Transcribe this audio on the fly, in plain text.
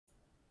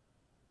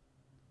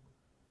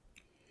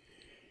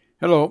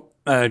Hello,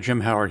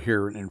 Jim Howard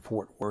here in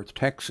Fort Worth,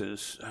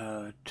 Texas.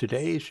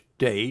 Today's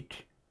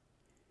date,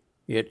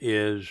 it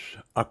is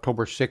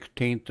October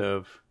 16th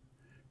of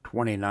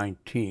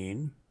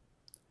 2019.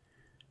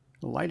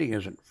 The lighting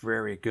isn't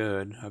very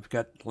good. I've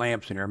got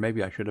lamps in here.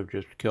 Maybe I should have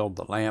just killed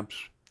the lamps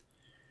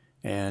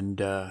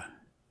and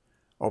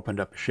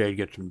opened up a shade,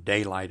 get some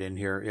daylight in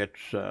here.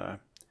 It's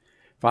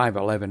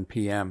 5:11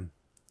 p.m.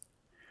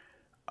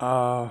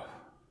 Uh,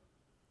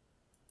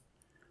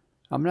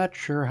 I'm not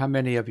sure how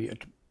many of you,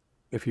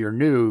 if you're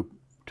new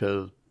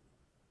to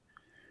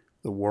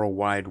the World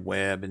Wide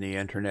Web and the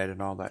internet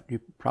and all that, you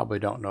probably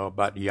don't know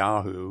about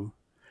Yahoo,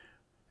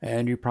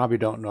 and you probably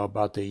don't know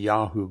about the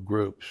Yahoo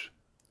Groups.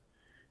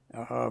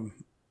 Um,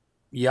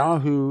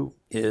 Yahoo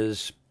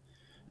is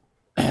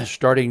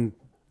starting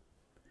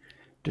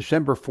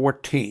December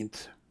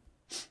 14th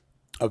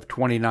of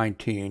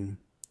 2019.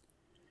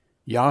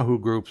 Yahoo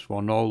Groups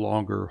will no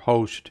longer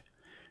host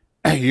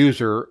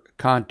user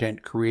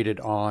content created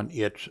on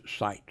its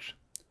sites.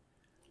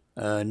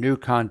 New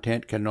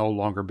content can no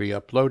longer be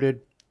uploaded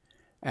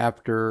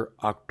after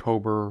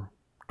October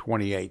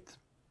 28th.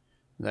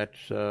 That's,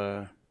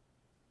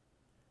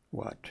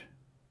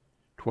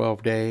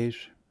 12 days?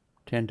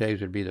 10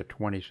 days would be the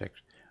 26th.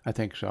 I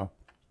think so.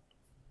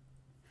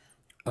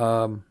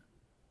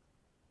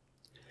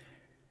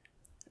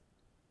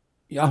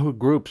 Yahoo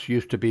Groups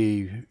used to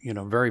be,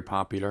 very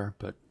popular,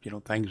 but,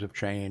 things have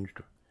changed.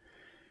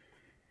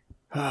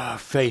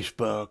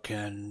 Facebook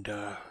and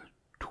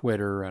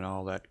Twitter and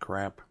all that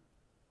crap.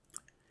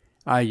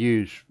 I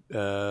use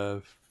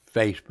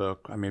Facebook.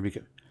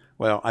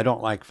 I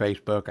don't like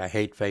Facebook. I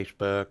hate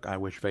Facebook. I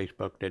wish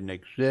Facebook didn't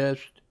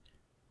exist.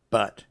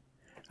 But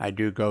I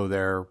do go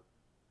there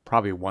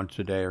probably once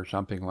a day or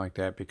something like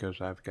that because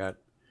I've got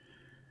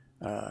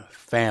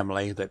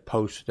family that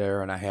posts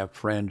there, and I have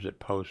friends that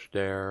post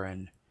there,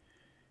 and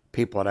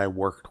people that I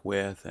worked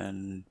with,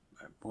 and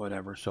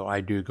whatever. So I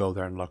do go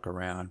there and look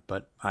around.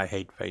 But I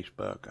hate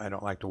Facebook. I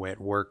don't like the way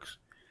it works.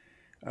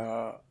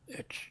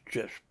 It's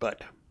just,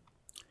 but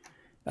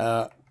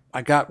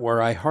I got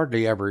where I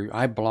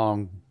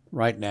belong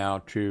right now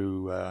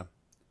to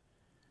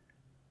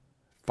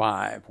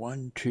five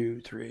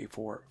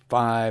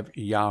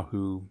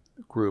Yahoo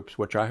groups,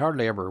 which I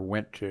hardly ever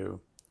went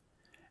to.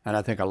 And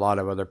I think a lot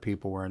of other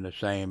people were in the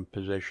same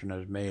position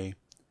as me.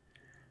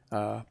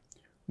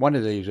 One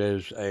of these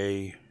is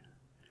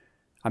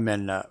I'm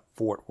in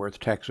Fort Worth,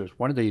 Texas.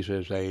 One of these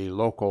is a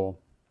local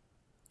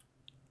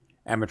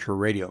amateur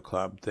radio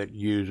club that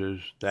uses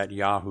that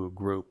Yahoo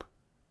group.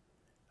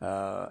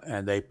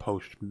 And they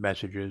post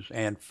messages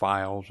and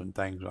files and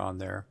things on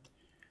there.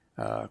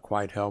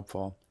 Quite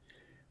helpful.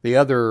 The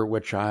other,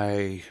 which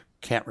I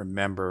can't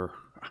remember,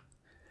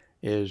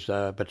 is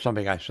but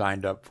something I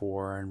signed up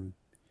for, and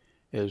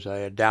is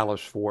a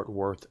Dallas-Fort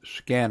Worth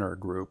scanner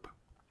group.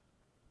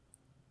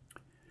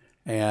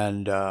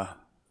 And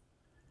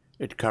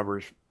it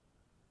covers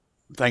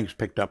things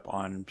picked up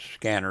on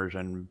scanners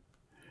and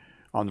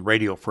on the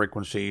radio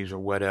frequencies or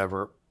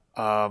whatever.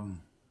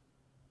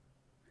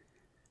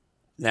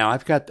 Now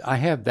I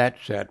have that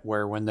set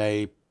where when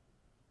they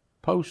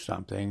post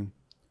something,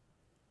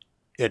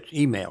 it's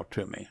emailed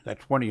to me.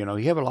 That's one, you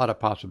have a lot of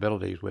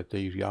possibilities with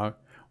these,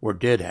 or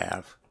did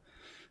have.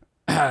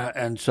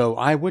 And so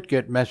I would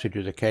get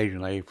messages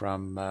occasionally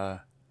from,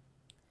 or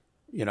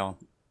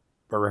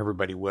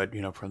everybody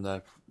would, from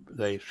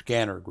the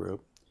scanner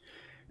group.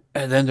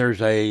 And then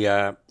there's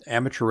a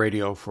amateur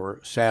radio for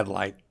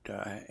satellite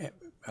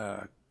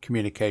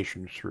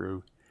communications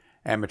through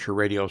amateur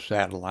radio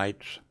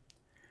satellites.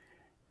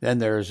 Then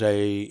there's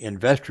a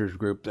investors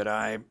group that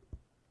I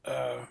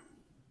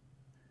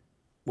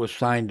was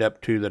signed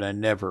up to that I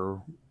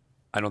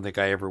don't think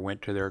I ever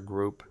went to their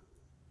group.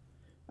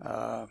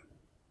 I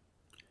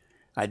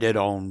did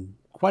own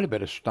quite a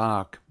bit of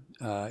stock.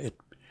 It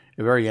was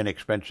a very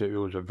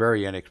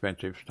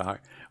inexpensive stock.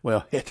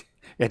 Well,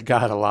 it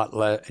got a lot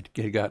less.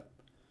 It got,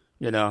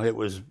 it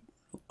was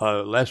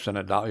less than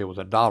 $1. It was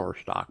 $1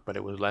 stock, but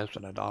it was less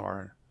than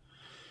 $1.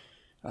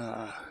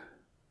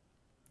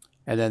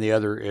 And then the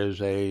other is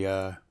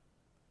a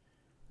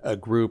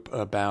group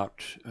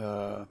about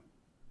a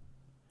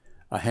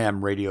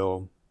ham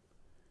radio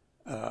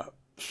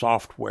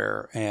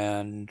software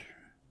and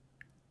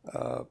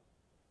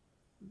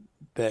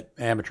that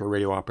amateur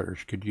radio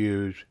operators could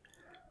use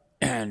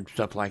and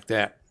stuff like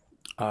that.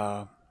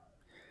 So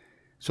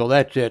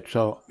that's it.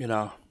 So,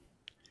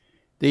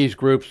 these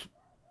groups,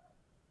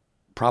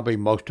 probably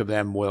most of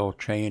them will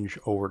change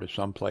over to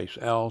someplace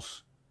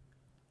else.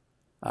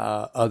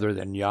 Other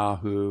than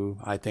Yahoo,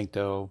 I think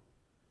they'll,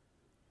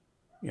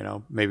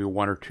 maybe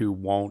one or two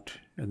won't,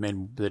 and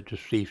then that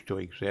just cease to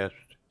exist.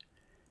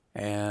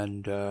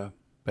 And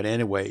but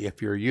anyway,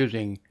 if you're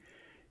using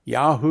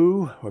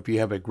Yahoo, or if you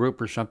have a group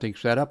or something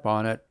set up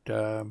on it,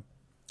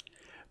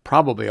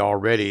 probably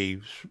already,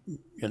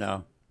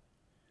 a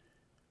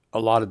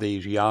lot of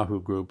these Yahoo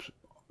groups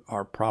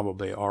are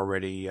probably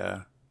already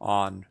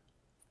on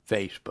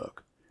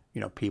Facebook.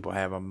 People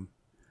have them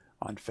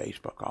on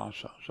Facebook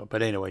also. So,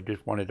 but anyway,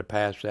 just wanted to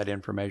pass that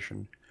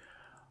information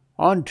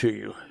onto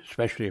you,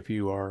 especially if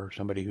you are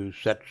somebody who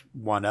sets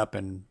one up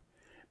and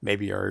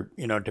maybe are,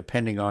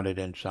 depending on it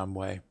in some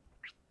way.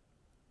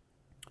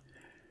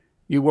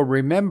 You will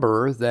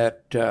remember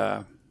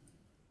that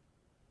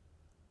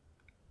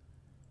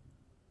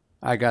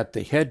I got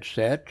the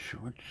headset.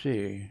 Let's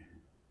see.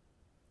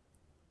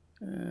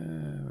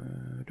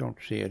 Don't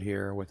see it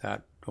here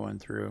without going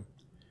through.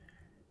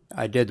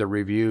 I did the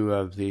review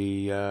of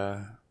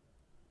the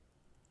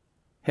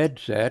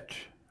headset.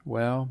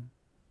 Well,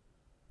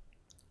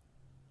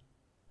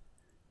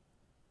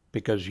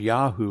 because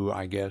Yahoo,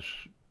 I guess,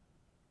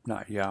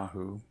 not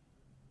Yahoo,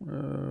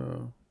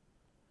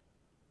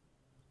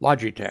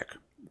 Logitech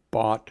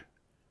bought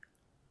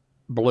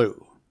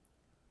Blue,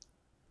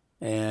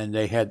 and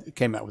they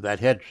came out with that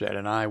headset,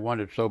 and I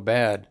wanted so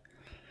bad.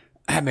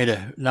 I made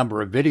a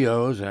number of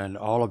videos, and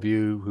all of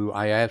you who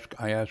I asked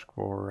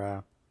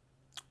for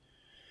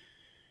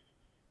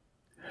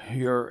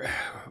your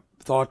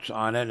thoughts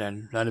on it,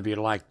 and none of you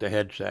liked the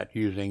headset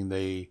using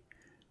the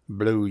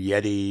Blue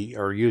Yeti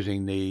or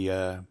using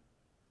the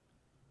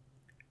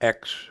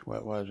X.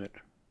 What was it?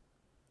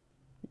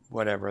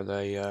 Whatever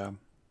the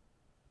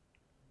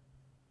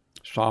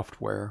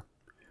software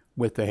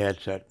with the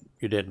headset.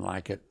 You didn't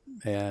like it,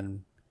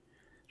 and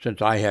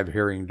since I have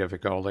hearing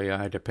difficulty,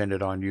 I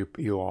depended on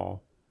you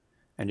all,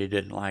 and you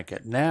didn't like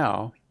it.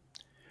 Now,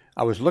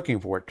 I was looking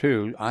for it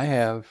too. I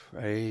have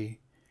a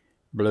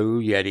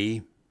Blue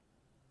Yeti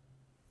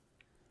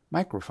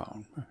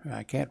microphone.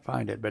 I can't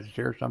find it, but it's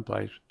here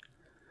someplace.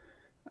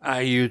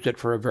 I used it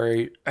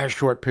for a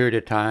short period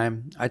of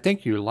time. I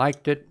think you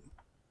liked it,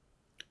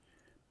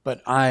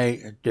 but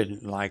I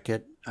didn't like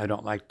it. I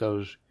don't like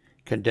those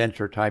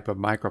condenser type of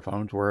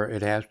microphones where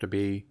it has to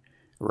be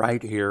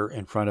right here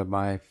in front of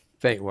my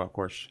face. Well, of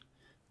course,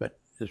 but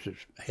this is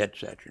a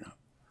headset,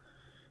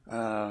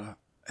 and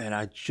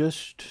I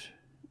just,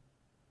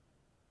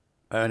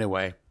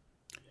 anyway,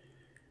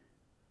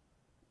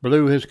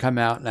 Blue has come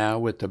out now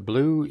with the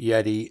Blue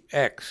Yeti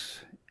X,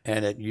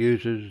 and it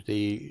uses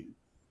the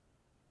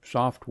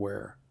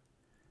software,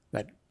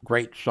 that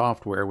great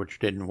software which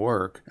didn't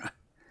work.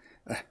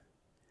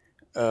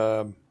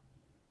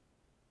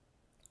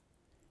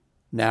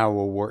 Now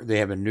will work. They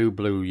have a new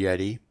Blue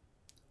Yeti,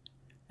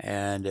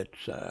 and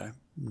it's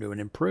new and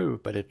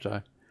improved, but it's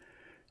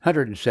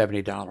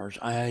 $170.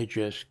 I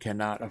just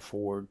cannot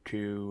afford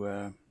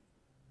to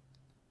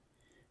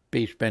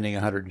be spending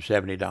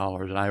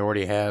 $170, and I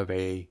already have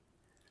a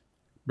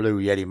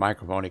Blue Yeti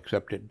microphone,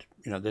 except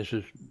this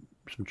is,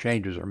 some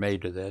changes are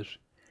made to this,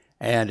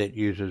 and it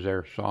uses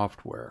their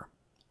software.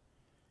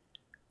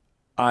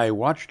 I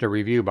watched a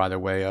review, by the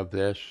way, of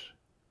this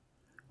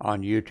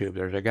on YouTube.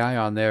 There's a guy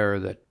on there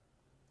that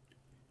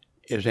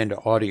is into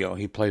audio.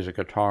 He plays a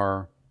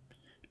guitar,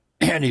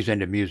 and he's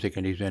into music,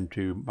 and he's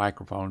into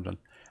microphones, and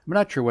I'm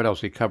not sure what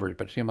else he covers,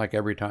 but it seems like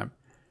every time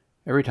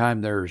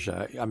there's,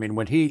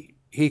 when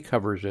he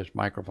covers this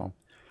microphone.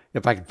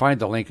 If I can find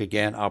the link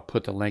again, I'll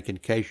put the link in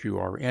case you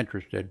are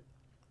interested.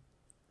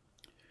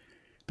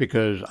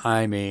 Because,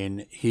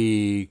 when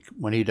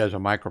he does a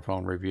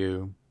microphone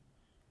review,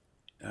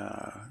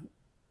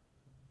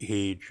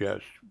 he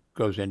just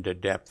goes into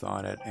depth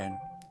on it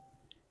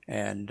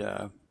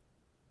and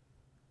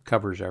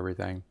covers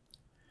everything.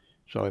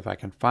 So if I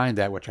can find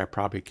that, which I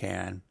probably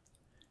can,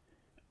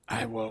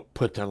 I will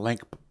put the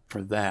link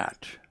for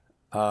that.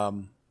 I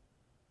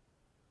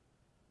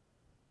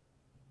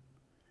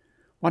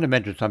want to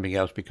mention something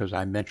else because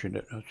I mentioned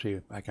it. Let's see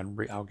if I can.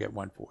 I'll get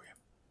one for you.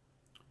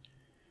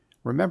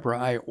 Remember,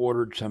 I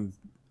ordered some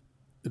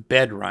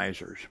bed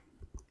risers.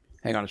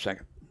 Hang on a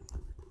second.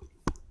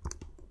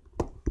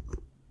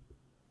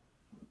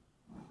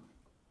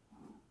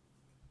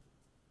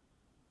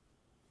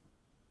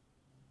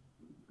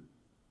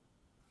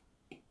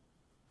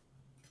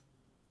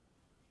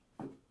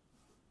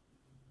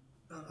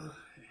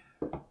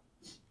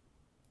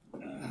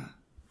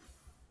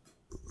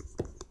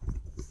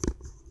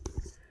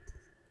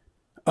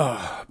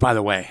 By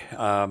the way,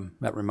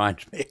 that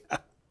reminds me.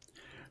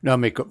 No,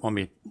 let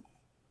me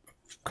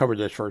cover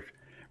this first.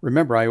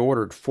 Remember, I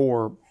ordered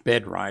 4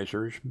 bed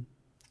risers.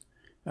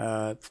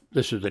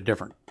 This is a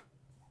different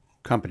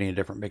company,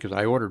 because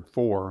I ordered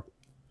 4.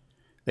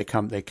 They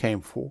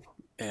came 4,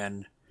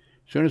 and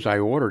as soon as I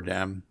ordered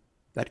them,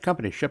 that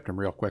company shipped them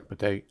real quick.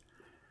 But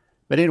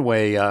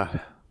anyway, about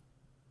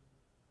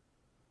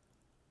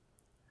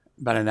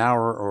an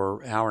hour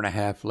or hour and a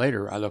half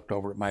later, I looked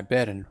over at my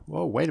bed and,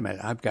 whoa, wait a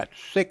minute, I've got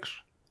 6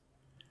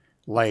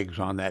 legs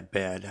on that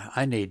bed.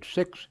 I need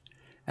 6,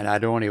 and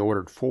I'd only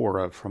ordered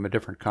 4 from a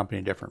different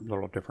company, different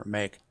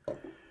make.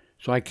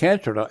 So I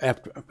canceled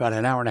after about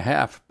an hour and a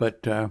half,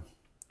 but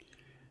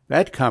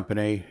that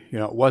company,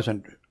 it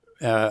wasn't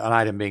an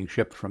item being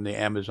shipped from the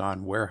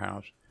Amazon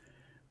warehouse,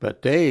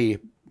 but they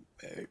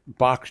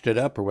boxed it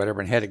up or whatever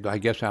and had it, I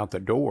guess, out the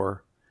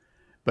door.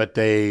 But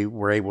they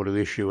were able to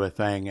issue a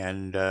thing,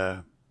 and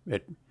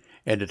it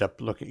ended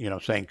up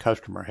saying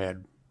customer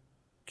had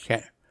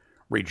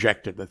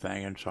rejected the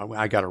thing, and so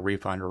I got a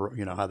refund. Or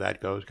how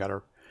that goes. Got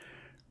a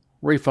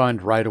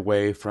refund right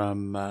away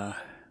from,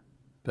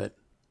 but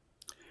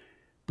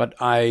But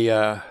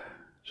so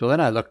then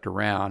I looked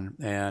around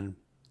and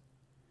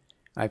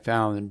I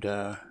found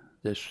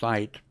this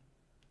site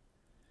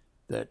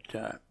that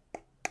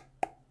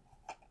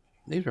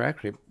these are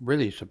actually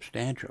really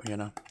substantial, you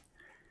know.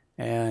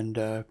 And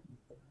so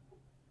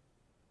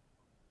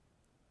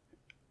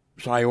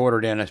I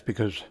ordered in this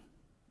because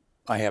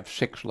I have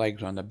 6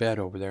 legs on the bed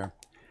over there.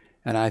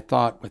 And I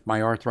thought with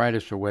my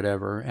arthritis or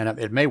whatever, and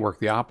it may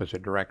work the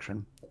opposite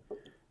direction,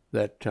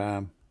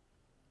 that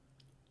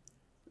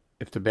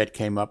if the bed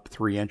came up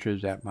 3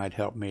 inches, that might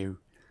help me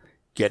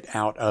get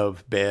out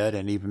of bed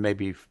and even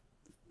maybe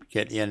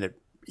get in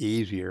it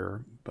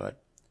easier.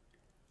 But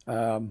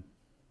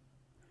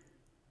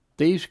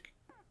these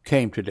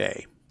came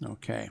today.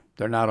 Okay,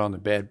 they're not on the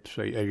bed,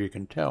 so as you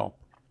can tell.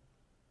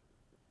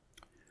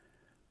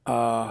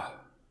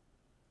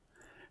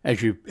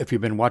 If you've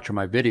been watching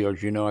my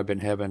videos, you know I've been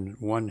having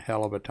one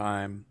hell of a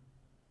time.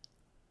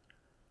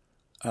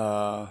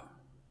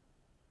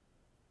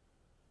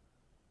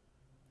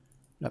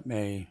 Let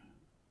me.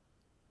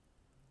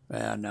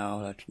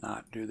 No, let's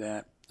not do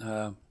that.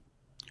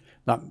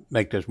 Not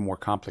make this more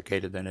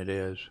complicated than it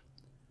is.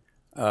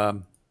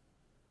 I've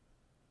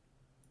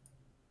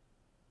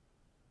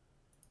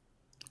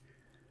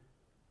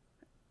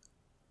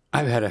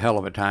had a hell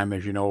of a time,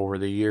 as you know, over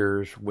the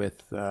years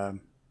with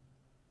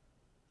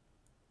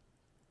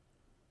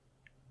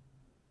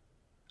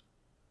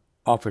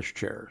office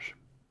chairs.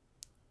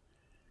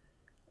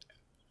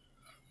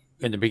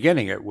 In the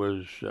beginning, it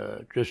was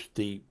just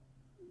the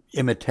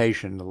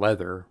imitation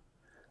leather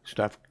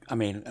stuff. I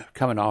mean,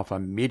 coming off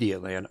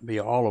immediately and be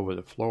all over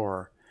the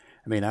floor.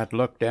 I mean, I'd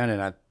look down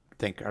and I'd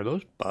think, are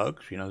those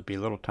bugs? You know, it'd be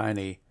little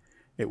tiny.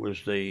 It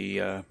was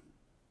the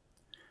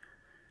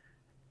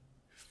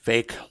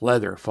fake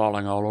leather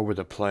falling all over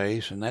the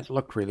place, and that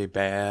looked really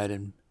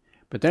bad.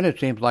 But then it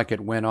seems like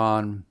it went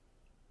on.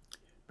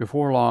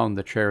 Before long,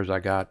 the chairs I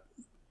got,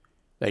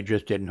 they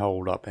just didn't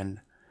hold up.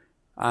 And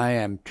I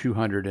am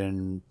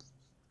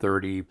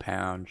 230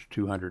 pounds,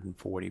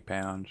 240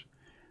 pounds.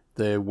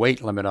 The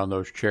weight limit on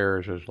those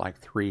chairs is like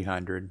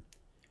 300.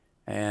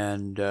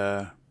 And,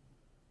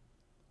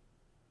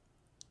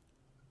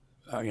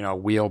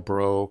 wheel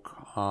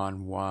broke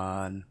on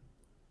one.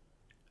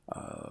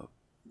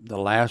 The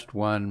last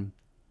one,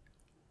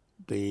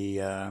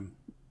 the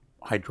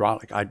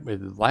hydraulic,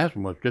 the last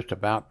one was just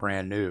about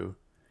brand new.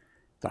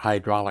 The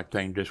hydraulic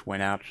thing just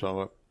went out.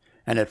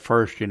 And at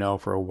first,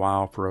 for a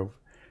while, for a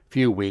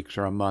few weeks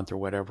or a month or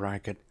whatever,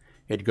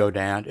 it'd go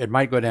down. It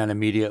might go down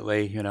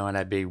immediately, and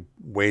I'd be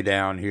way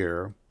down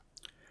here.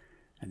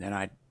 And then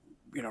I'd,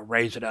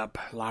 raise it up,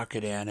 lock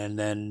it in, and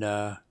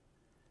then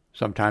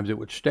sometimes it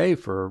would stay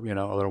for,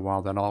 a little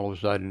while. Then all of a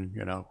sudden,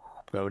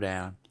 go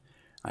down.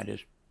 I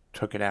just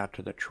took it out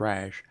to the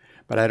trash.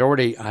 But I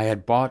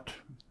had bought,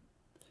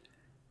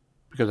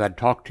 because I'd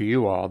talked to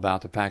you all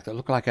about the fact that it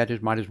looked like I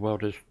just might as well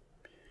just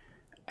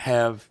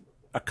have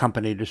a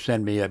company to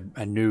send me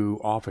a new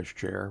office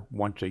chair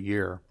once a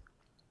year.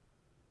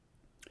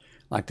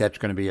 Like that's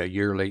going to be a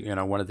yearly,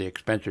 one of the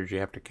expenses you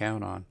have to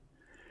count on.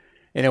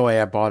 Anyway,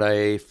 I bought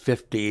a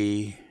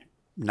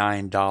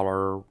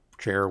 $59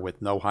 chair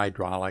with no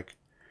hydraulic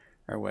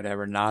or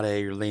whatever, not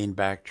a lean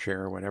back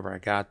chair or whatever. I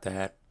got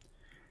that.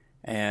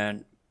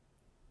 And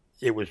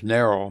it was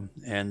narrow,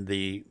 and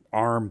the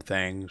arm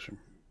things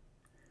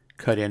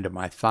cut into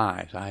my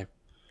thighs.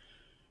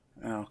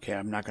 Okay,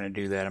 I'm not going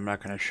to do that. I'm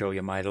not going to show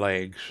you my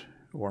legs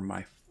or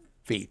my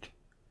feet.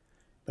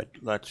 But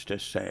let's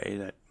just say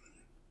that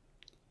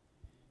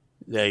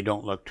they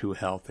don't look too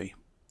healthy.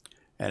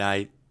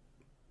 And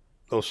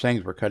those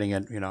things were cutting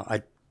in,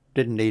 I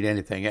didn't need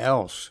anything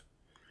else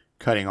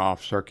cutting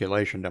off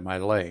circulation to my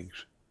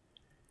legs.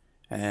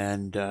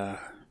 And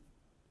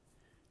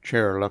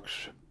chair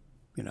looks,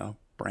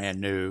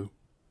 brand new.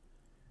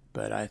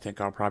 But I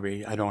think I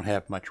don't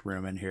have much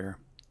room in here.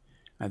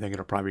 I think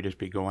it'll probably just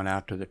be going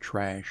out to the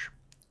trash.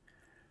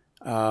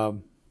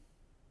 But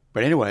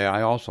anyway,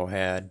 I also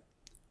had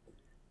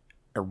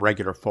a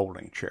regular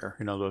folding chair.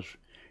 Those,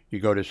 you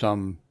go to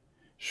some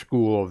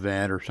school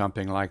event or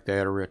something like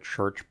that, or a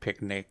church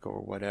picnic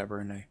or whatever,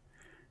 and they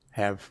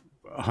have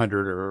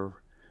 100 or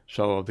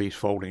so of these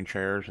folding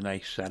chairs, and they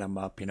set them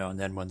up, and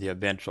then when the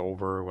event's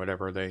over or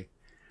whatever, they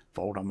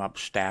fold them up,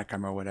 stack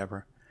them or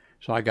whatever.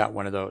 So I got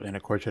one of those, and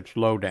of course it's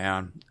low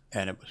down,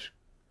 and it was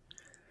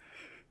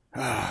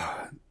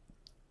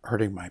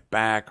hurting my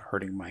back,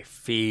 hurting my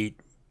feet,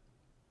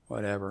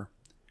 whatever.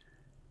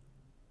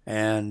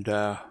 And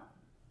so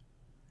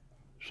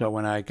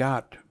when I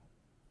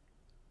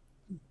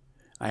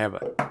have a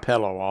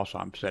pillow also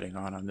I'm sitting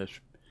on this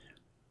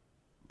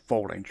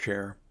folding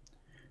chair.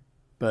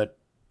 But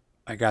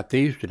I got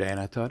these today,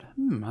 and I thought,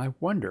 I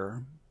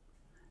wonder.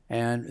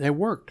 And they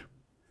worked.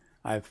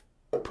 I've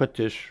put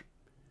this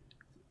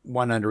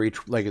one under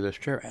each leg of this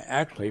chair.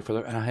 Actually,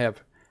 and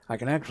I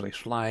can actually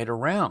slide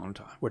around,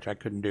 which I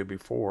couldn't do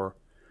before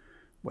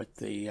with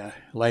the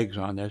legs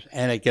on this,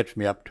 and it gets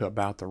me up to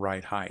about the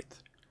right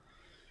height.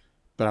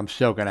 But I'm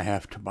still going to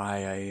have to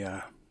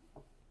buy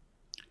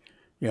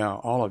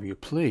all of you,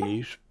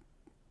 please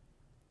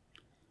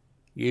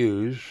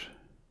use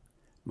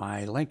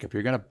my link. If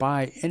you're going to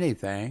buy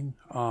anything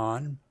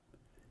on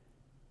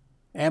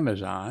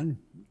Amazon,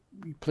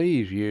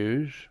 please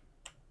use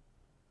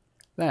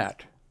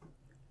that.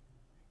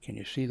 Can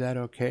you see that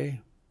okay?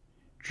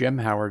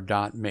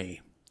 jimhoward.me.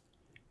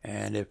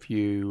 And if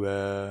you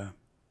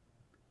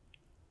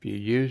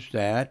use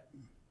that,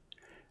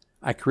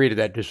 I created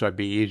that just so it'd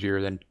be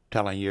easier than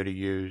telling you to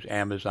use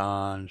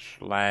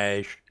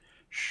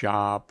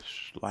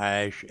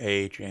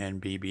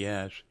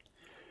Amazon/shop/HNBBS.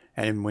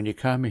 And when you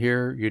come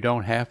here, you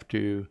don't have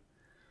to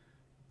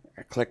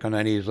click on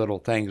any of these little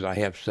things I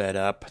have set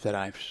up that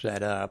I've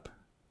set up.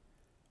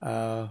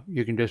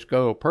 You can just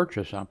go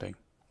purchase something.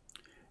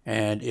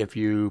 And if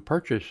you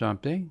purchase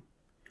something,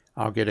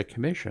 I'll get a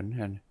commission,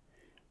 and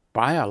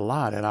buy a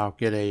lot and I'll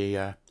get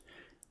a,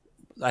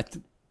 I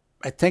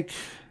think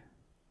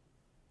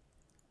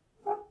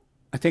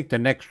the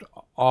next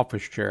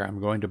office chair I'm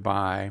going to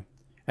buy,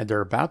 and they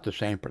are about the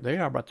same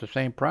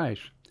price.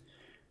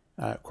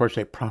 Of course,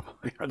 they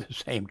probably are the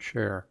same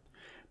chair,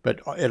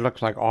 but it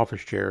looks like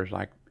office chairs,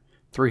 like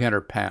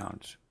 300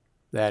 pounds.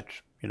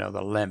 That's,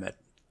 the limit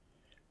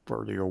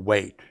for your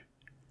weight.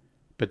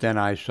 But then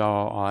I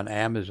saw on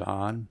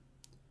Amazon,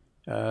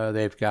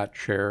 they've got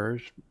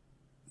chairs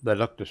that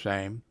look the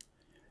same,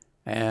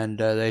 and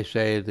they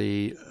say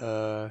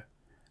the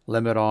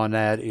limit on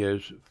that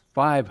is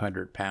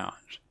 500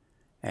 pounds.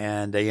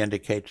 And they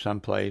indicate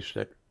someplace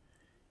that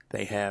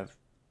they have,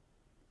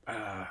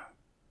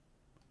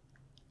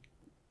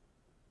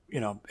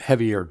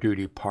 heavier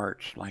duty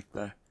parts, like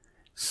the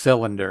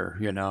cylinder,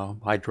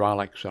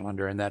 hydraulic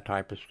cylinder and that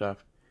type of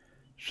stuff.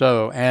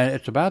 So,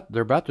 and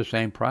they're about the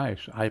same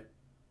price.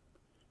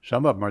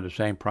 Some of them are the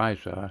same price,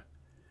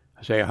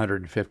 say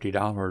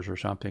 $150 or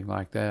something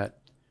like that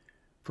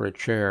for a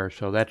chair.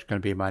 So that's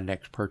going to be my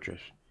next purchase.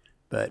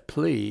 But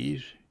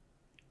please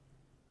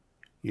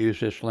use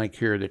this link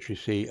here that you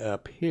see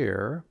up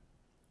here,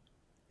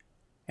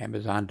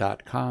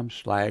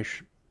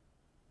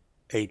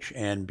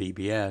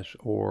 amazon.com/HNBBS,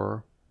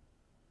 or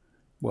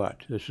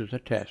what? This is a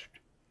test.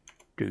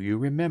 Do you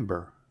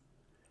remember?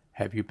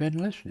 Have you been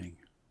listening?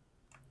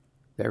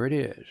 There it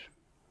is.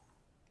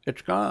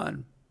 It's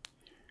gone.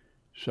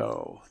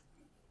 So,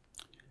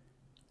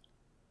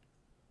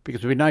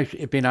 because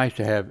it'd be nice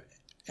to have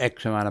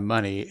X amount of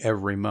money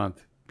every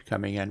month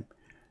coming in.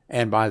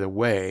 And by the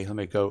way, let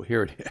me go,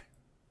 here it is.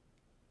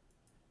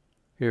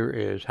 Here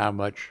is how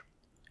much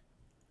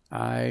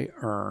I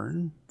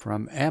earn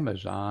from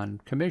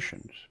Amazon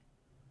commissions.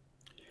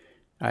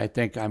 I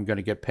think I'm going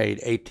to get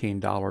paid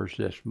 $18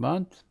 this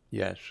month.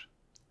 Yes,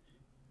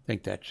 I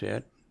think that's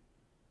it.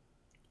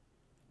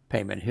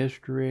 Payment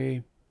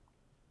history.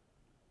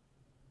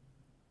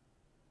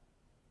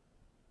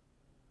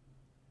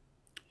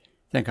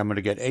 I think I'm going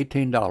to get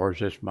 $18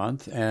 this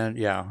month, and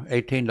yeah,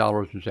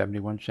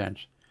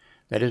 $18.71.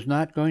 That is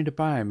not going to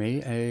buy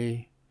me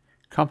a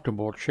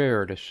comfortable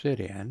chair to sit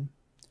in.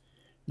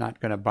 Not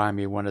going to buy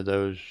me one of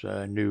those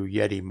new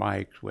Yeti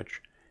mics,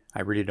 which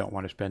I really don't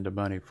want to spend the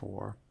money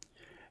for.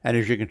 And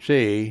as you can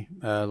see,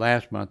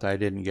 last month I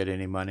didn't get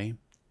any money.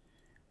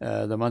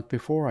 The month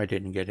before I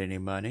didn't get any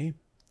money.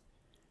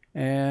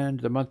 And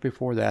the month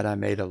before that I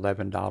made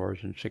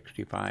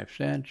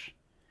 $11.65.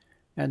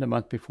 And the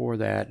month before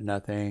that,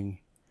 nothing.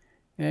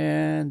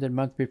 And the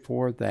month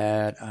before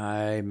that,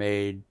 I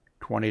made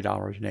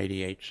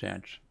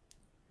 $20.88.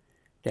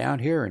 Down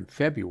here in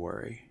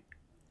February,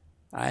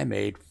 I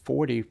made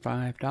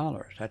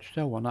 $45. That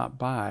still will not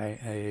buy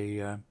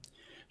a...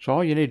 So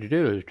all you need to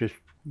do is just,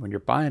 when you're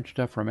buying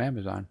stuff from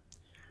Amazon,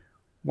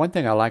 one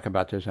thing I like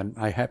about this, and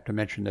I have to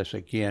mention this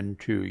again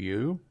to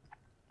you,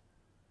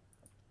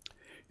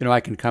 I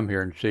can come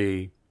here and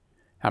see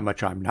how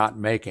much I'm not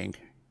making.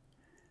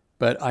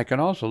 But I can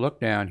also look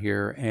down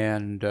here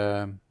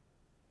and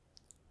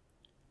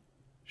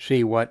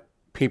see what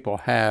people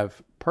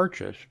have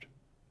purchased.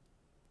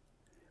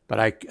 But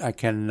I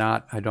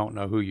cannot, I don't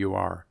know who you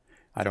are.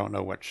 I don't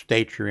know what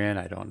state you're in.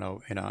 I don't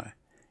know,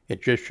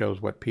 it just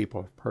shows what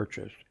people have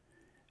purchased.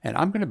 And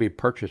I'm going to be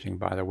purchasing,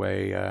 by the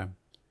way,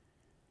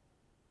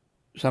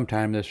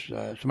 sometime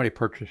somebody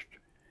purchased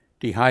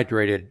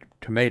dehydrated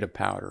tomato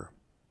powder.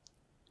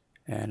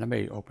 And let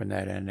me open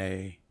that in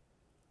a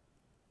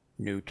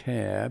new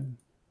tab.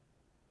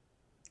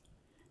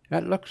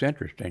 That looks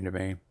interesting to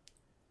me.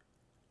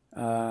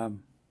 I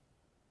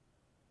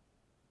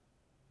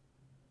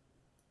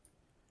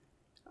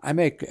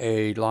make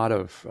a lot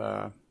of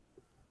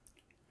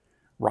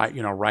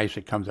rice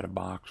that comes in a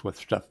box with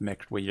stuff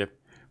mixed. We just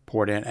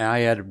pour it in. And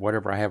I add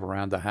whatever I have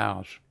around the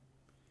house.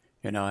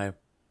 I have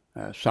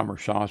summer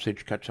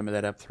sausage, cut some of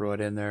that up, throw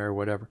it in there, or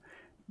whatever.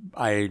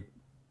 I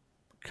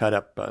cut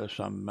up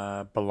some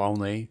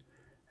bologna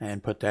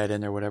and put that in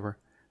there, whatever.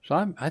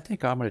 So I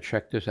think I'm going to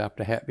check this out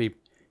to be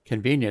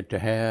convenient to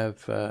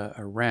have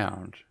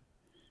around.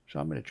 So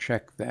I'm going to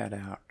check that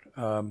out.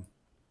 I'll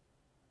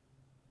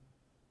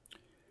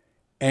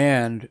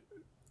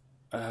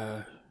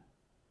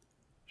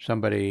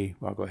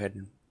go ahead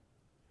and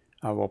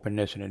I'll open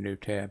this in a new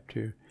tab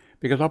too,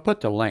 because I'll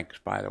put the links,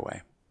 by the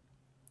way.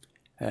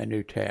 a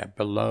new tab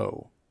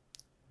below.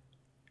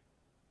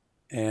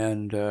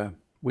 And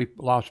we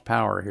lost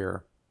power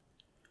here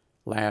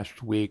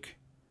last week.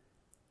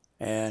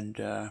 And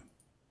I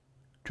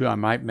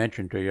might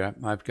mention to you,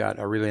 I've got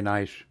a really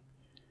nice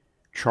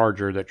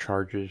charger that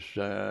charges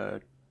AA,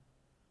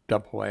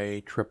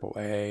 AAA.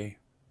 I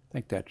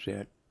think that's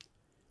it.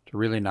 It's a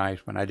really nice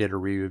one. I did a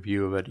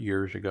review of it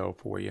years ago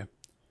for you.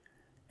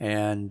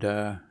 And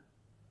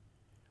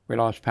we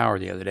lost power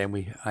the other day.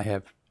 And I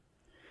have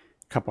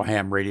a couple of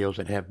ham radios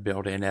that have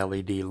built-in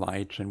LED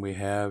lights, and we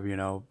have,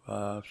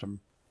 some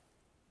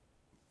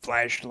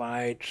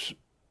flashlights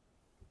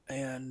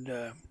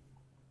and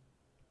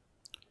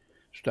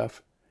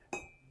stuff.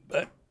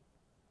 But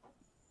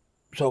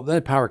so then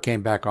the power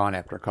came back on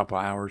after a couple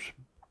of hours,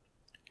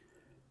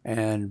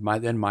 and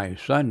then my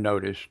son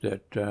noticed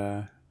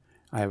that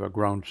I have a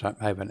grown son.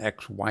 I have an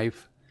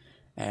ex-wife,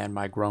 and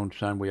my grown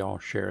son. We all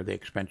share the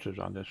expenses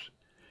on this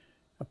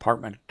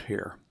apartment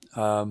here.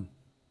 I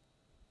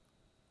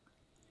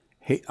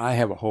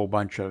have a whole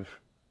bunch of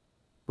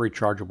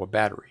rechargeable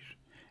batteries,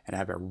 and I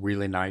have a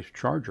really nice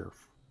charger.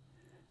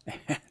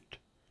 And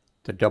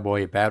the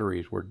AA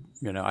batteries were,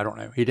 I don't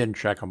know. He didn't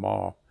check them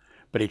all,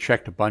 but he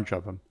checked a bunch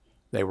of them.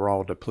 They were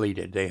all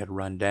depleted. They had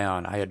run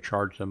down. I had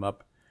charged them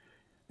up,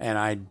 and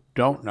I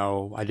don't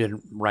know. I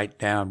didn't write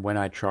down when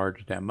I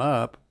charged them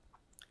up,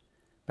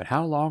 but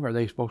how long are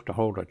they supposed to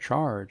hold a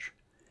charge?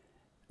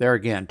 There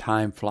again,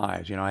 time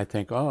flies. I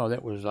think, oh,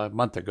 that was a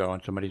month ago,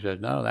 and somebody says,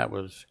 no, that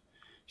was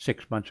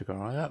 6 months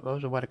ago. That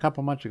was a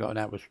couple months ago, and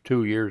that was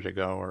 2 years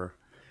ago, or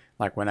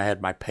like when I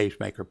had my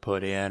pacemaker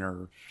put in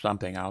or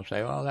something. I'll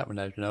say, oh,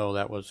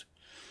 that was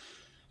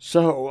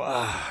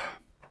so.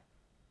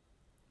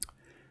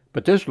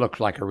 But this looks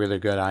like a really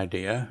good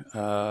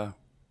idea.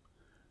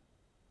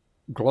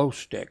 Glow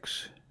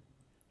sticks.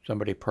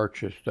 Somebody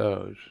purchased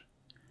those,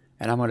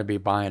 and I'm going to be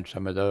buying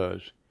some of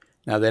those.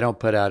 Now, they don't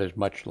put out as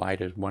much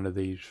light as one of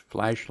these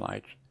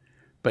flashlights,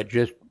 but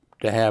just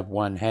to have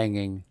one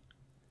hanging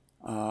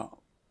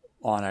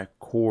on a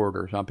cord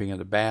or something in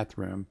the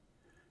bathroom.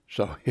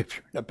 So if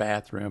you're in a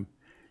bathroom,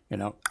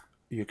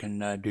 you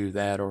can do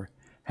that, or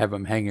have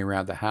them hanging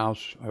around the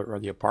house or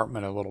the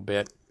apartment a little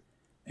bit,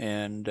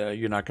 and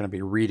you're not going to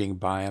be reading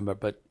by them.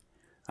 But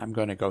I'm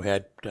going to go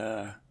ahead.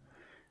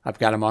 I've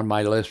got them on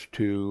my list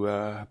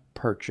to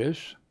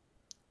purchase.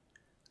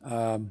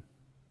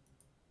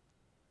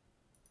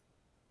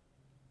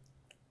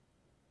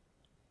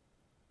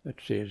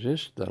 Let's see, is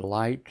this the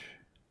light?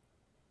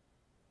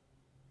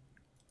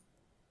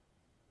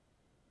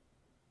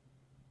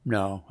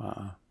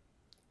 No.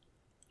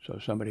 So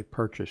somebody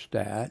purchased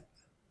that.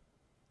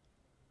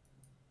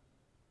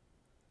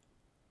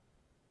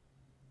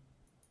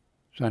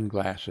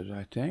 Sunglasses,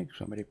 I think.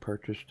 Somebody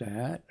purchased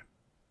that.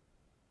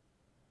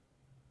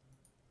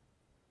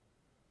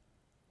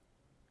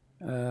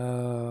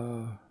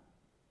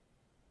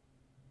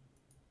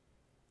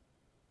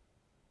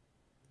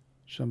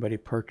 Somebody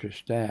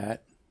purchased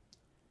that.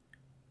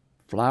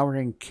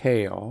 Flowering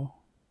kale,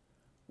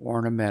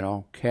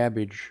 ornamental,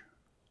 cabbage,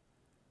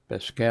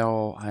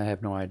 Pascal, I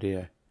have no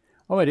idea.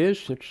 Oh, it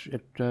is. It's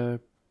a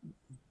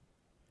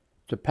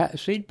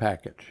seed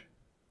packet.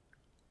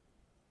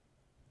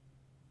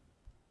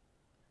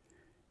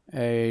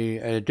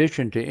 An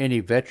addition to any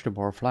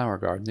vegetable or flower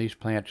garden, these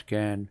plants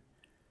can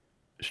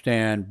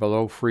stand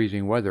below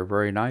freezing weather.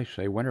 Very nice,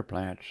 say winter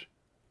plants.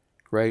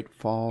 Great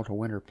fall to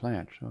winter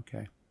plants.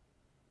 Okay.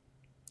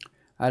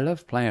 I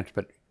love plants,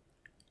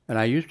 and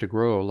I used to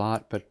grow a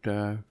lot, but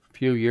quite a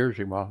few years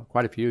ago,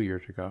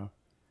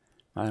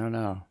 I don't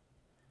know.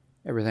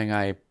 Everything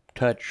I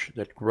touch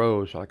that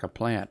grows like a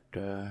plant.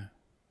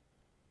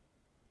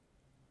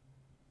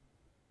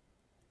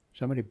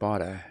 Somebody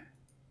bought a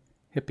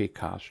hippie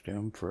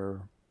costume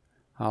for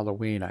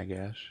Halloween, I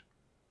guess.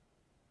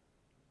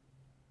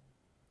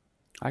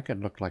 I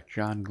could look like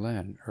John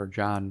Glenn, or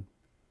John.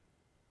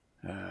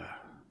 I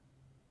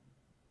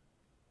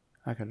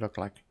could look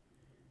like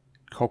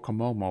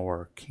Kokomomo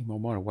or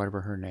Kimomoto,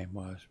 whatever her name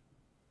was.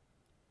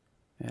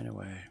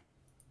 Anyway.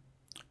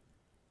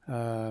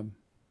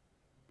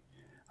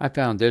 I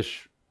found this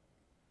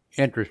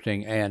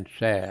interesting and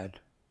sad.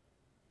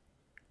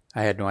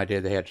 I had no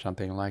idea they had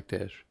something like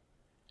this.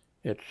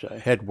 It's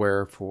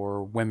headwear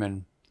for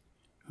women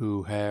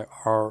who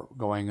are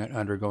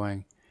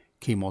undergoing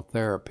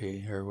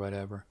chemotherapy or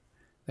whatever.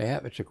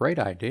 It's a great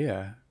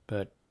idea,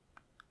 but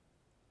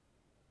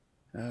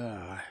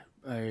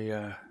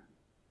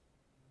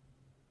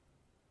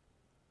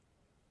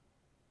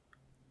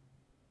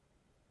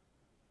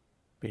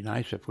be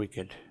nice if we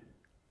could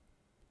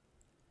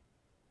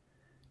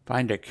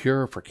find a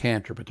cure for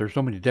cancer, but there's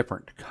so many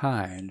different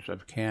kinds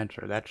of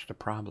cancer. That's the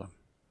problem.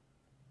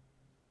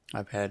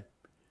 I've had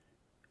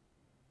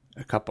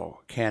a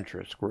couple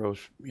cancerous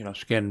growths,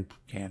 skin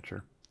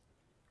cancer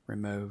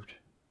removed.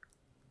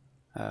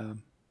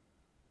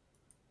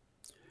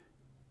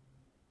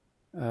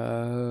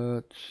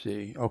 Let's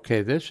see.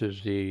 Okay, this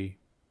is the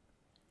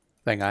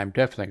thing I'm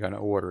definitely going to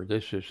order.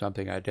 This is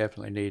something I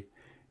definitely need.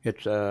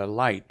 It's a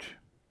light.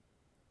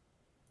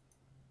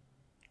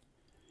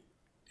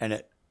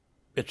 and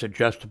it's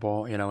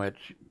adjustable.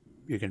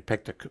 You can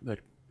pick the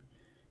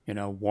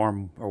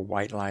warm or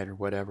white light or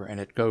whatever, and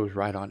it goes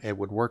right on. It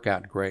would work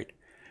out great.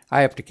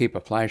 I have to keep a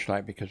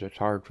flashlight because it's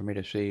hard for me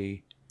to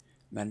see.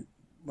 And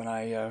when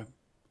I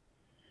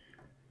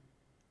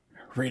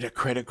read a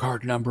credit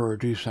card number or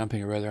do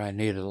something or other, I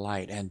need a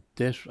light. And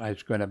this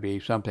is going to be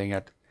something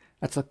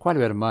that's quite a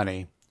bit of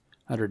money,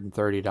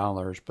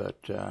 $130.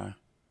 But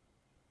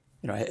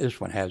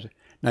this one has.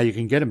 Now you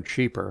can get them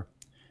cheaper,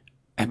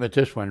 but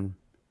this one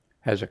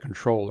has a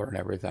controller and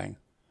everything.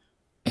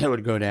 It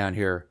would go down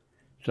here.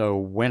 So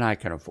when I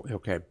can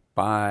afford,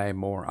 buy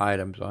more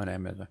items on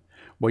Amazon.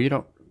 Well, you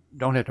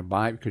don't have to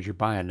buy it because you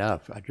buy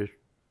enough. I just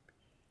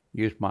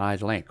use my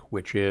link,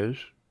 which is,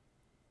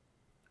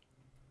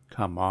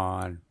 come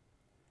on,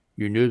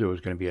 you knew there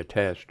was going to be a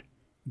test,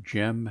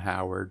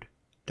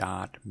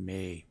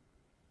 jimhoward.me.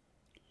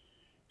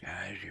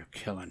 Guys, you're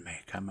killing me.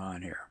 Come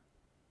on here.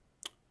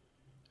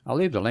 I'll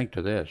leave the link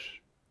to this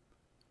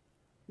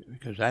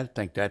because I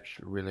think that's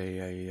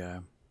really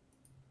a...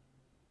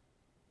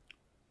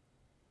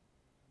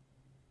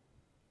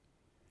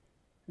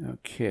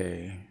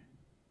 Okay.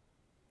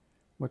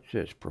 What's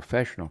this?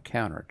 Professional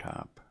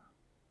countertop.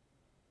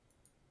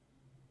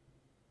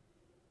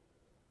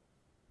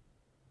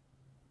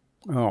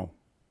 Oh.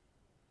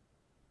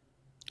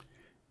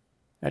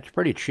 That's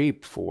pretty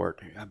cheap for it.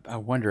 I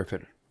wonder if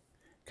it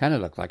kind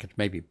of looks like it's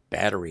maybe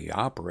battery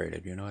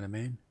operated, you know what I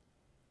mean?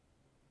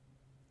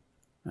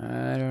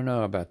 I don't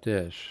know about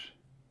this.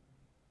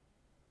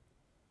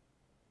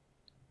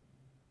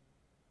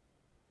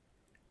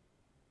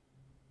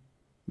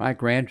 My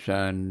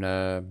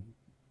grandson,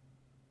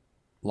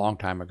 long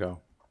time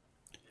ago,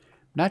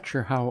 not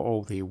sure how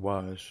old he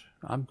was.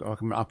 I'm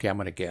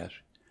going to guess.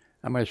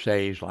 I'm going to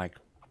say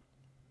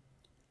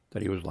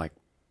that he was like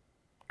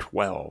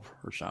 12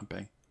 or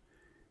something.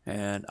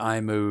 And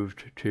I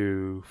moved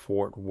to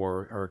Fort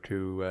Worth, or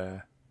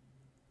to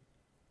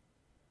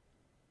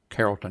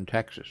Carrollton,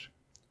 Texas,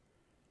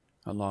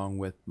 along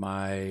with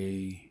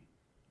my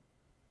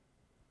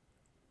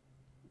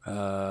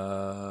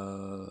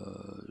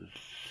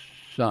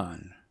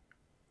son.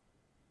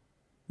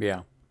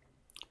 Yeah.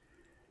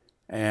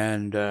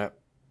 And I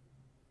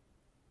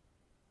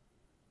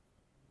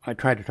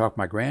tried to talk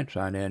my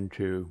grandson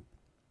into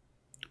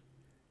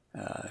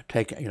I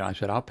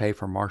said, I'll pay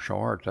for martial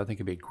arts. I think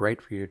it'd be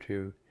great for you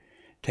to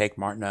take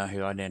No, he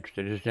wasn't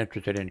interested. He's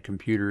interested in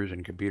computers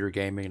and computer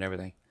gaming and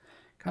everything.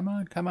 Come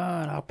on,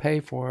 I'll pay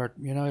for it.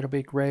 It'll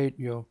be great.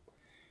 You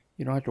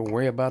don't have to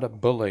worry about a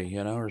bully,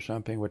 or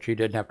something, which he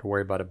didn't have to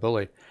worry about a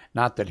bully.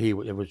 Not that it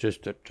was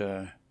just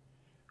that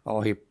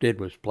all he did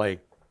was play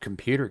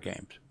computer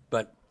games.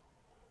 But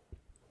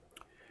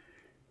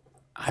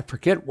I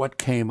forget what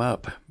came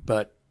up,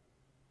 but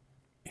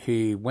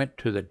he went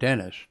to the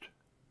dentist,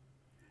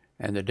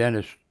 and the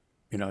dentist,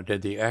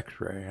 did the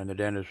x-ray, and the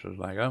dentist was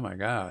like, oh my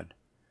God.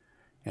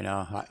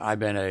 I've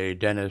been a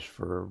dentist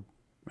for,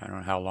 I don't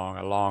know how long,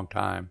 a long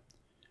time.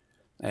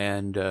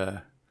 And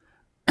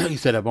he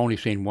said, I've only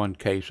seen one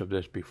case of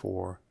this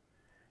before.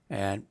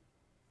 And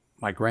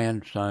my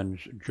grandson's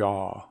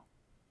jaw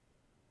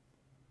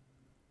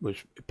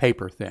was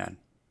paper thin.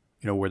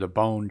 Where the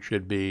bone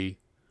should be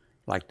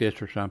like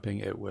this or something,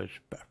 it was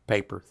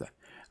paper thin.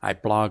 I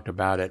blogged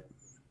about it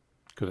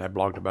because I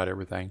blogged about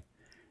everything.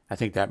 I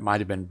think that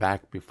might have been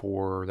back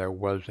before there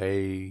was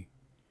a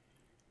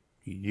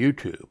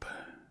YouTube.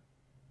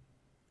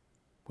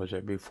 Was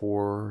it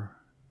before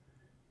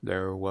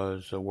there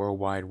was a World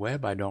Wide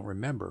Web? I don't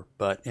remember.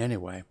 But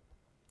anyway,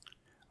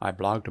 I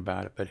blogged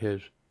about it. But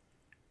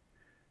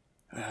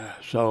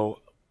so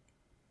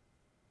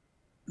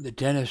the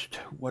dentist,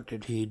 what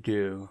did he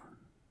do?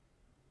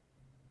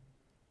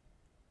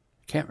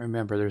 Can't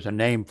remember. There's a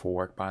name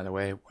for it, by the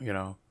way,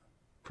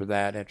 for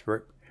that. It's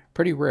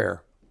pretty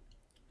rare.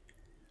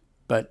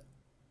 But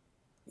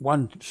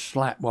one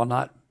slap, well,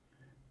 not,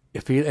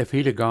 if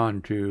he'd have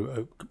gone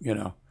to,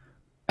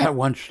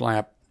 one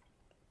slap,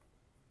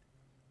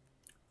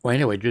 well,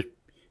 anyway, just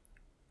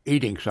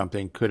eating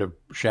something could have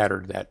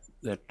shattered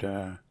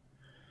that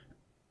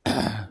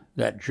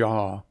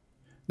jaw.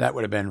 That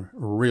would have been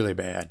really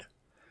bad.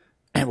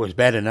 It was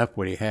bad enough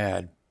what he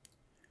had,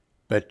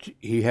 but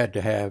he had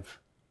to have,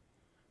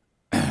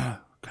 God,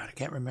 I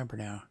can't remember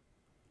now.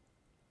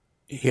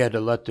 He had to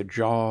let the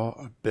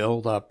jaw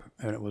build up,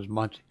 and it was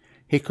months.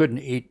 He couldn't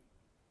eat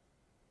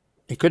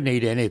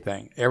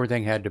anything.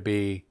 Everything had to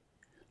be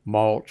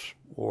malts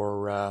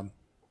or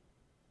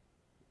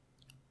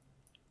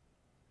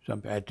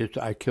something.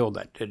 I killed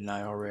that, didn't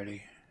I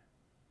already?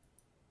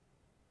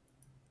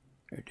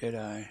 Or did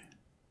I?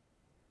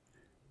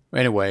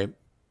 Anyway,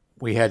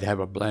 we had to have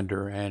a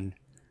blender, and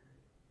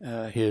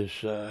his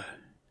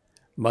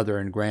mother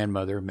and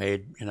grandmother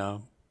made,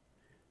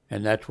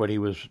 and that's what he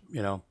was,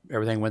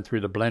 everything went through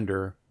the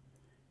blender,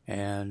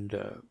 and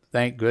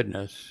thank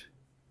goodness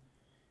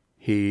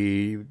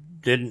he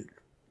didn't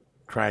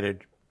try to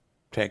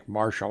take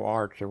martial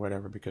arts or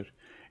whatever, because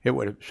it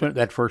would have,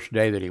 that first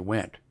day that he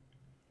went,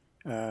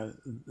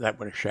 that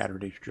would have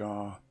shattered his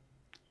jaw.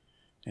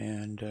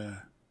 And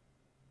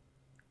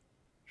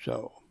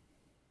So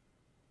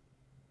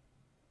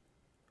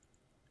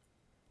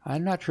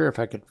I'm not sure if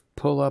I could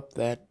pull up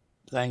that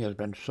thing. It's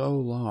been so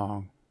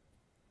long.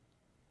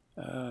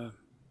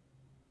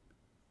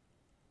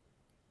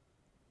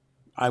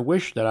 I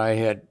wish that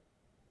I've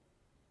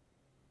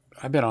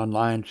been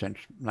online since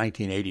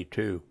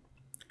 1982,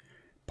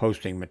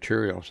 posting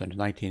material since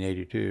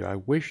 1982. I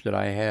wish that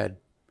I had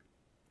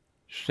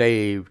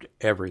saved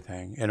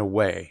everything in a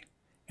way.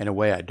 In a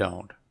way, I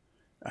don't.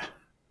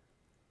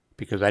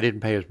 Because I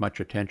didn't pay as much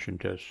attention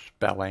to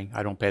spelling.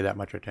 I don't pay that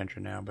much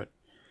attention now, but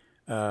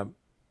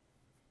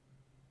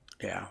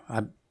yeah,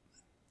 I'm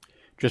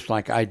just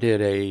like I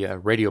did a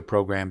radio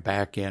program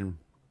back in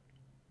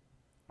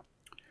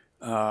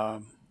uh,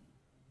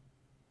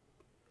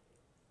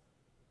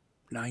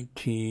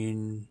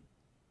 19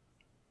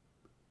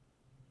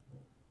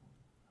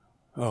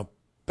 oh,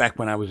 back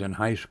when I was in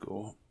high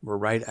school. We're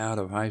right out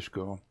of high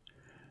school.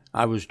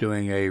 I was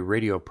doing a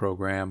radio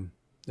program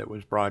that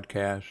was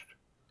broadcast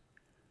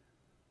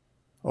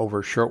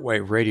over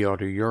shortwave radio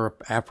to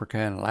Europe, Africa,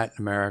 and Latin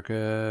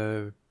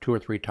America 2 or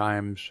 3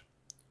 times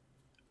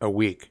a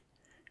week,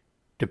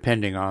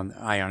 depending on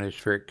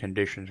ionospheric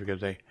conditions,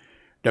 because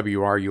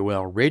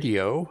WRUL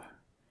radio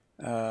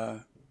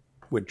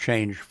would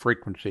change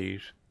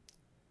frequencies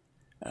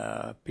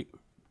so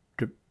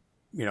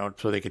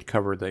they could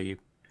cover the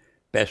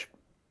best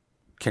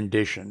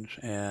conditions.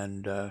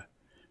 And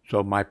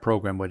so my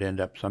program would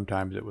end up,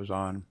 sometimes it was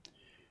on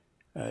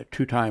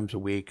 2 times a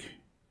week,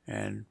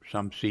 and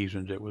some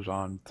seasons it was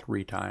on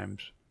 3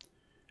 times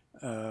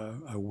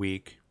a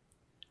week.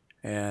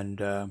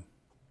 And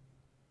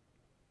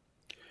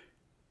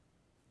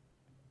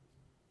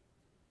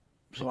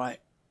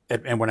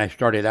and when I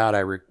started out, I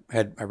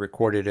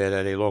recorded it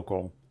at a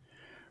local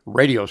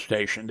radio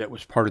station that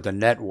was part of the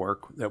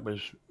network that was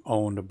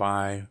owned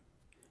by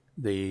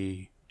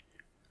the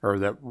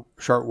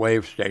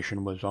shortwave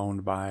station was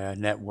owned by a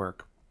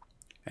network,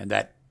 and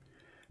that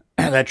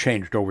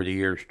changed over the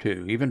years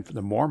too. Even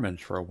the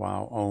Mormons for a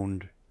while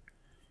owned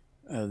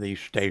these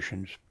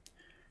stations,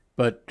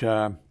 but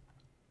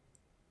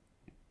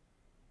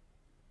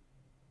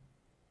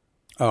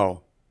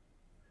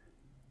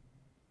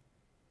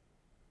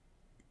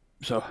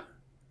so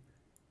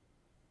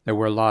there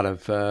were a lot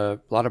of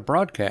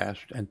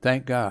broadcasts, and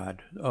thank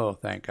God. Oh,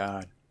 thank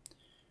God.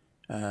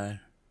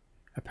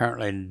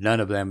 Apparently, none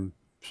of them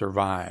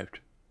survived.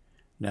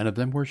 None of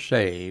them were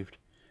saved.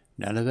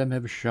 None of them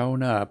have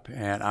shown up,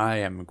 and I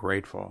am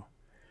grateful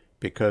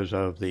because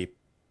of the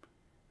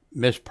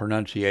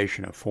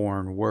mispronunciation of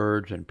foreign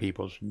words and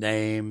people's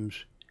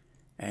names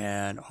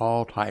and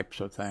all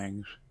types of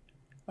things.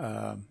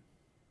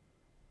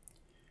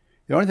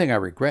 The only thing I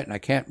regret, and I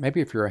can't,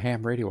 maybe if you're a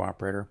ham radio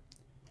operator,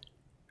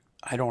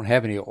 I don't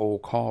have any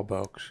old call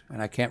books,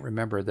 and I can't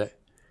remember that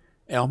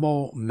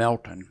Elmo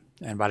Melton,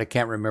 but I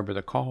can't remember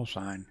the call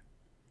sign.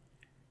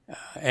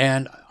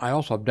 And I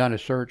also have done a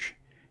search.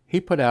 He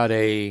put out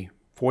a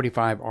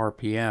 45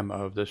 RPM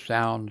of the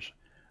sounds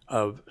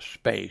of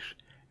space,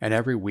 and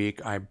every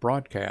week I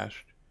broadcast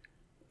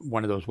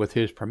one of those with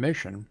his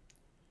permission,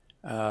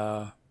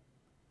 on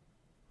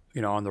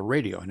the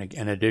radio. And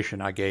in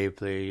addition, I gave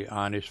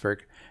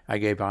ionospheric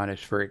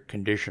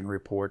condition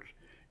reports.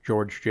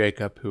 George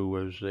Jacob, who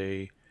was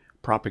the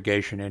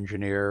propagation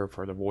engineer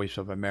for the Voice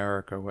of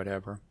America,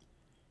 whatever,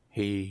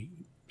 he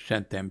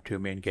sent them to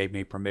me and gave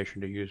me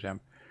permission to use them.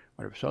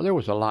 Whatever. So there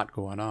was a lot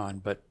going on,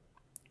 but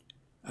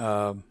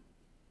Elmo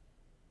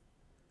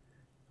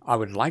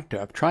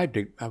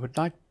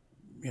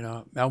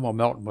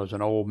Melton was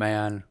an old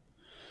man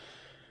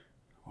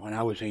when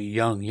I was a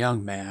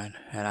young man,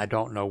 and I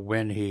don't know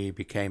when he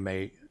became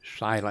a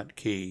silent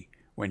key,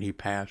 when he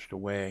passed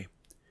away.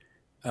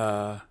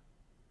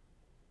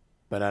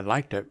 But I'd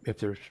like to, if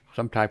there's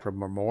some type of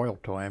memorial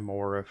to him,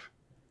 or if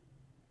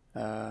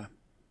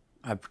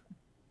I've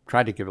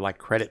tried to give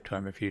credit to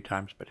him a few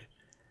times, but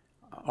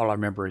all I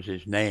remember is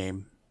his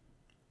name,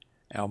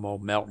 Elmo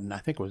Melton. I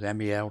think it was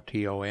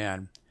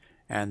Melton,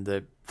 and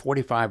the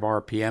 45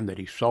 RPM that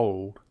he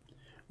sold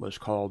was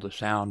called The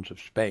Sounds of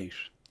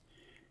Space.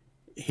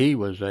 He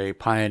was a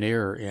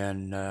pioneer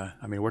in,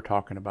 we're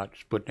talking about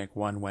Sputnik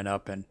 1 went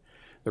up, and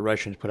the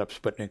Russians put up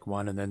Sputnik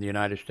 1, and then the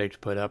United States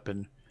put up,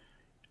 and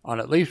on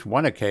at least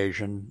one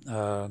occasion,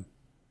 and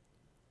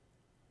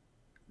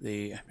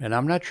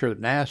I'm not sure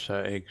that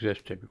NASA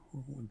existed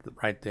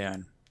right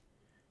then,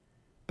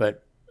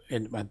 but I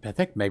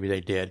think maybe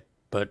they did,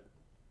 but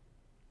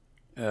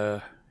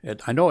I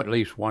know at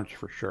least once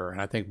for sure,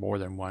 and I think more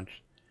than once,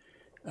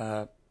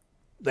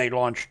 they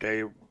launched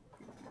a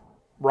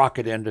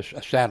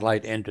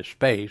satellite into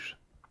space,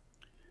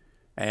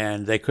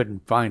 and they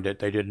couldn't find it.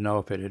 They didn't know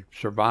if it had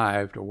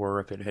survived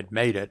or if it had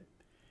made it.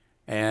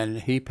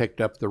 And he picked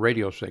up the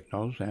radio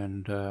signals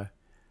and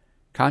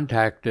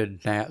contacted,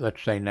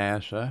 let's say,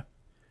 NASA,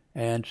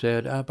 and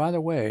said, by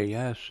the way,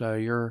 yes,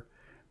 your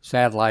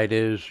satellite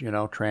is,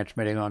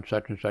 transmitting on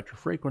such and such a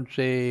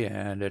frequency,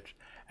 and its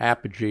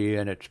apogee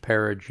and its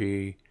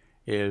perigee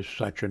is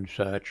such and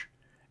such.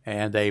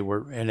 And they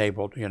were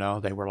enabled,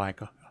 they were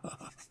like,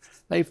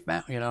 they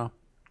found,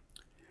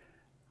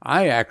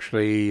 I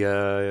actually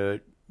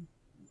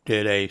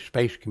did a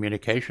space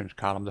communications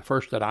column, the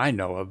first that I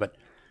know of, but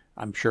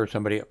I'm sure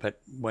somebody,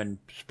 but when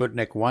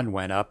Sputnik 1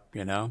 went up,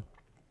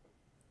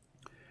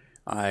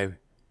 I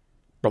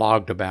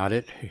blogged about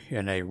it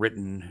in a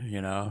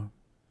written,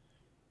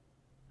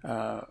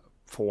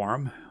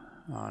 form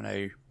on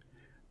a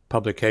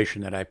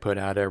publication that I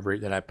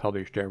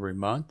published every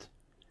month,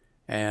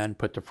 and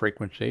put the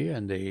frequency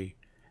and the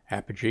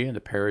apogee and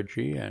the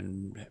perigee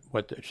and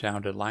what it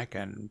sounded like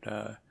and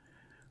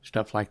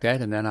stuff like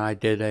that. And then I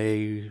did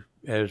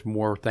as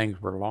more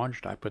things were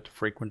launched, I put the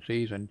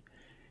frequencies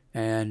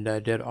and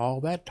did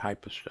all that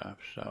type of stuff.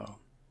 So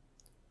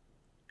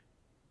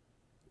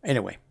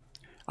anyway,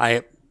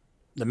 the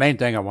main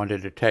thing I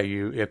wanted to tell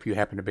you, if you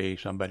happen to be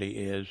somebody,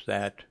 is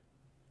that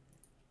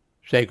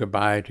say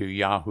goodbye to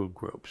Yahoo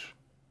Groups.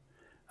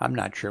 I'm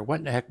not sure.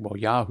 What the heck will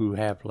Yahoo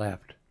have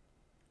left?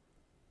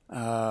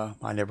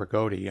 I never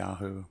go to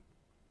Yahoo.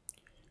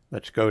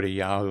 Let's go to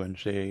Yahoo and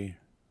see.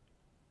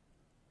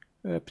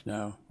 Oops,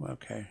 no.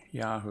 Okay,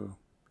 Yahoo.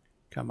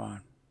 Come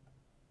on.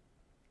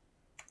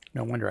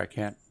 No wonder I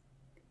can't.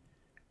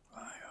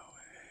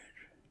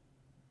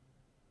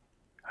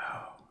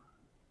 Oh.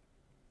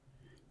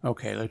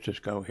 Okay, let's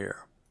just go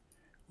here.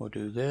 We'll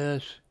do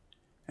this,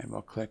 and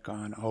we'll click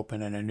on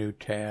Open in a new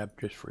tab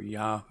just for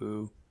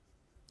Yahoo.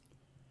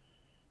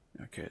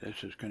 Okay,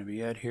 this is going to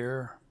be it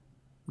here.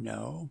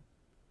 No.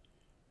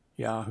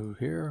 Yahoo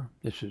here.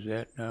 This is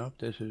it. No,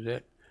 this is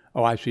it.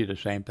 Oh, I see the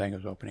same thing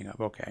as opening up.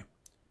 Okay.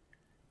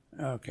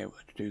 Okay,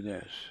 let's do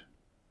this.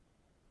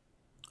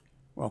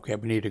 Okay,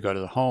 we need to go to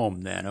the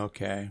home then.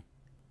 Okay.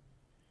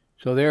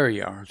 So there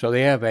you are. So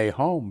they have a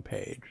home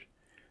page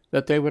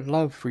that they would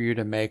love for you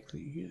to make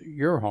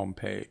your home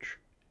page.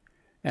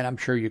 And I'm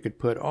sure you could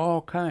put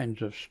all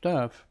kinds of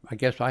stuff. I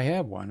guess I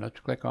have one.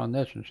 Let's click on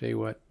this and see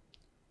what.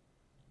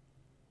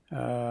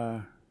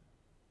 Do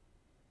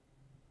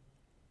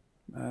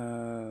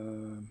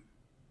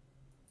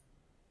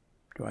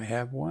I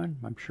have one?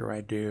 I'm sure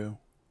I do.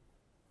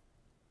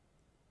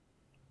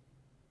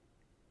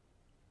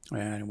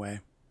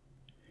 Anyway,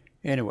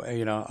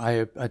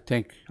 I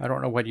think, I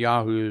don't know what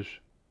Yahoo's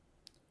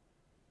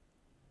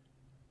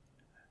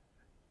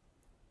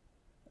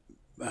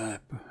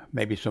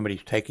maybe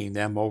somebody's taking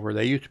them over.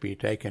 They used to be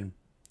taking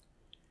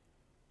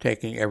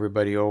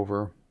everybody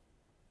over.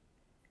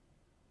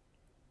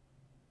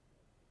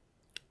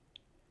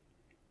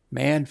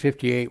 Man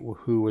 58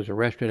 who was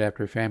arrested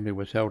after family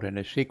was held in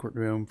a secret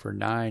room for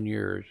 9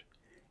 years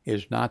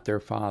is not their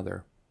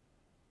father.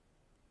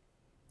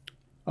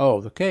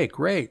 Oh, okay,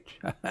 great.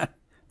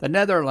 The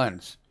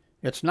Netherlands.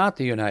 It's not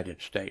the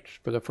United States.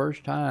 For the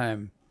first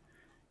time,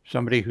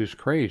 somebody who's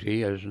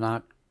crazy is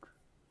not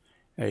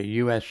a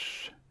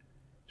U.S.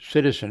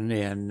 citizen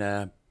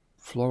in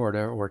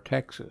Florida or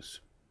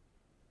Texas.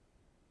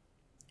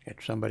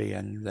 It's somebody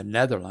in the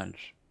Netherlands.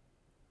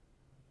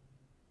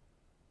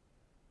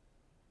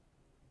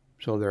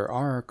 So there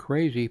are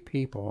crazy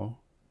people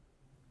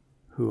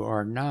who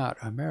are not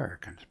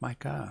Americans. My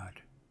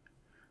God,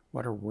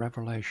 what a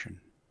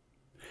revelation.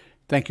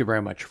 Thank you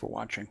very much for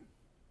watching.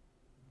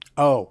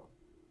 Oh,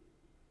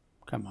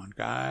 come on,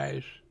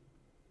 guys.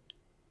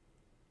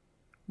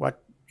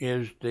 What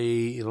is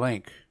the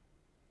link?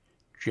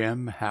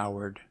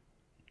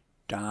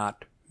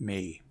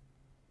 jimhoward.me.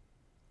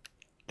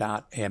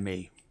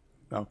 .me.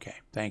 Okay,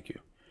 thank you.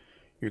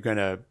 You're going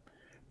to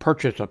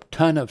purchase a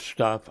ton of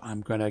stuff.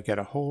 I'm going to get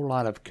a whole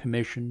lot of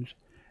commissions,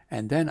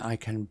 and then I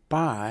can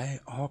buy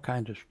all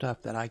kinds of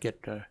stuff that I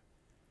get to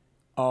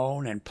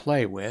own and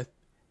play with,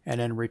 and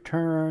in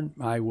return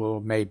I will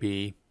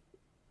maybe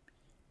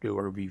do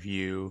a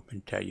review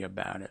and tell you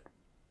about it.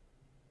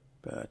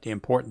 But the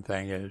important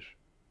thing is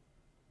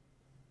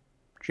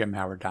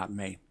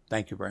jimhoward.me.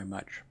 Thank you very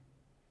much.